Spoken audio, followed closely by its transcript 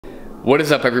What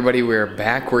is up, everybody? We're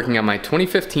back working on my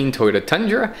 2015 Toyota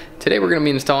Tundra. Today we're going to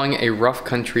be installing a rough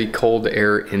country cold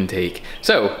air intake.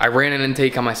 So I ran an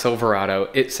intake on my Silverado.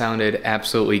 It sounded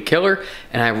absolutely killer,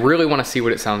 and I really want to see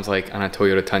what it sounds like on a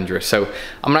Toyota Tundra. So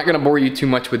I'm not going to bore you too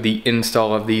much with the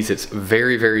install of these. It's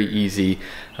very, very easy,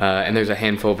 and there's a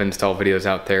handful of install videos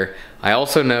out there. I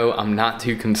also know I'm not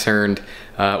too concerned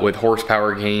with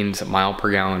horsepower gains, mile per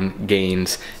gallon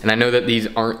gains, and I know that these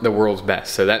aren't the world's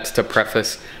best. So that's to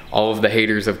preface all of the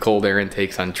haters of cold air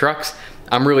intakes on trucks.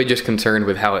 I'm really just concerned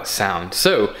with how it sounds.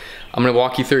 So I'm gonna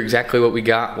walk you through exactly what we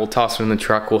got. We'll toss it in the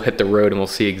truck, we'll hit the road, and we'll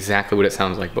see exactly what it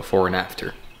sounds like before and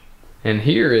after. And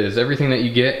here is everything that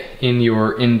you get in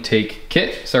your intake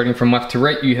kit. Starting from left to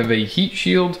right, you have a heat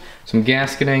shield, some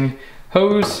gasketing,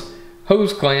 hose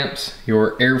clamps,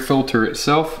 your air filter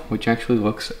itself, which actually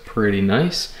looks pretty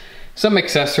nice, some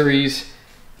accessories,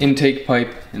 intake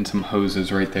pipe, and some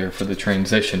hoses right there for the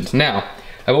transitions. Now,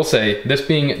 I will say, this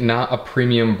being not a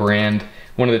premium brand,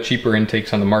 one of the cheaper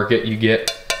intakes on the market, you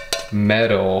get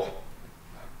metal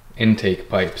intake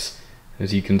pipes,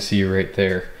 as you can see right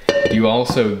there. You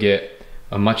also get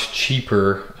a much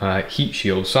cheaper heat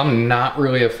shield. So I'm not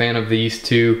really a fan of these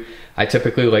two. I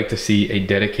typically like to see a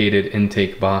dedicated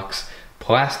intake box,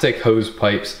 plastic hose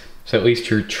pipes, so at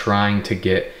least you're trying to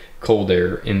get cold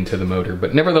air into the motor.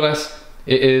 But nevertheless,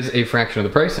 it is a fraction of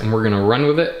the price, and we're gonna run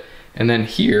with it. And then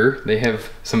here, they have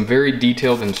some very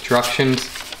detailed instructions.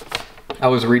 I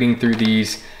was reading through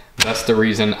these. That's the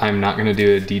reason I'm not gonna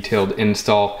do a detailed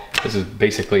install. This is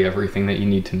basically everything that you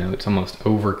need to know. It's almost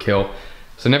overkill.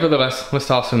 So nevertheless, let's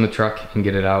toss it in the truck and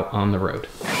get it out on the road.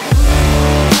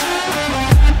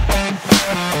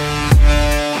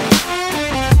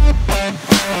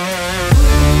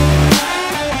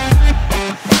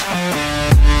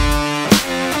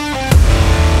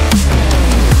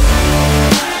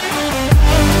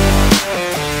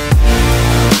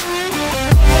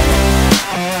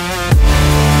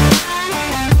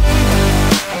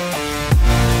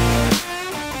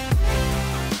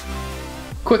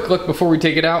 Quick look before we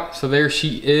take it out. So there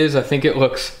she is. I think it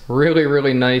looks really,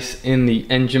 really nice in the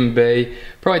engine bay.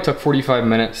 Probably took 45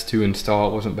 minutes to install.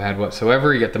 It wasn't bad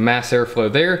whatsoever. You got the mass airflow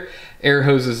there, air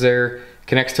hoses there,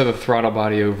 connects to the throttle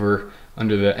body over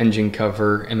under the engine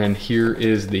cover, and then here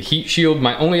is the heat shield.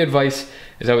 My only advice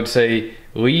is I would say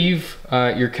leave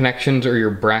your connections or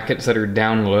your brackets that are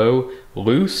down low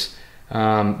loose.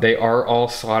 They are all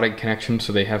slotted connections,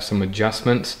 so they have some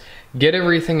adjustments. Get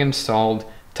everything installed,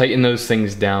 tighten those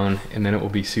things down, and then it will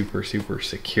be super, super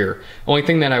secure. Only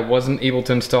thing that I wasn't able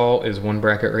to install is one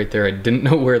bracket right there. I didn't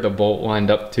know where the bolt lined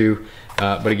up to,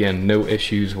 but again, no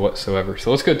issues whatsoever.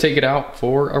 So let's go take it out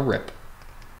for a rip.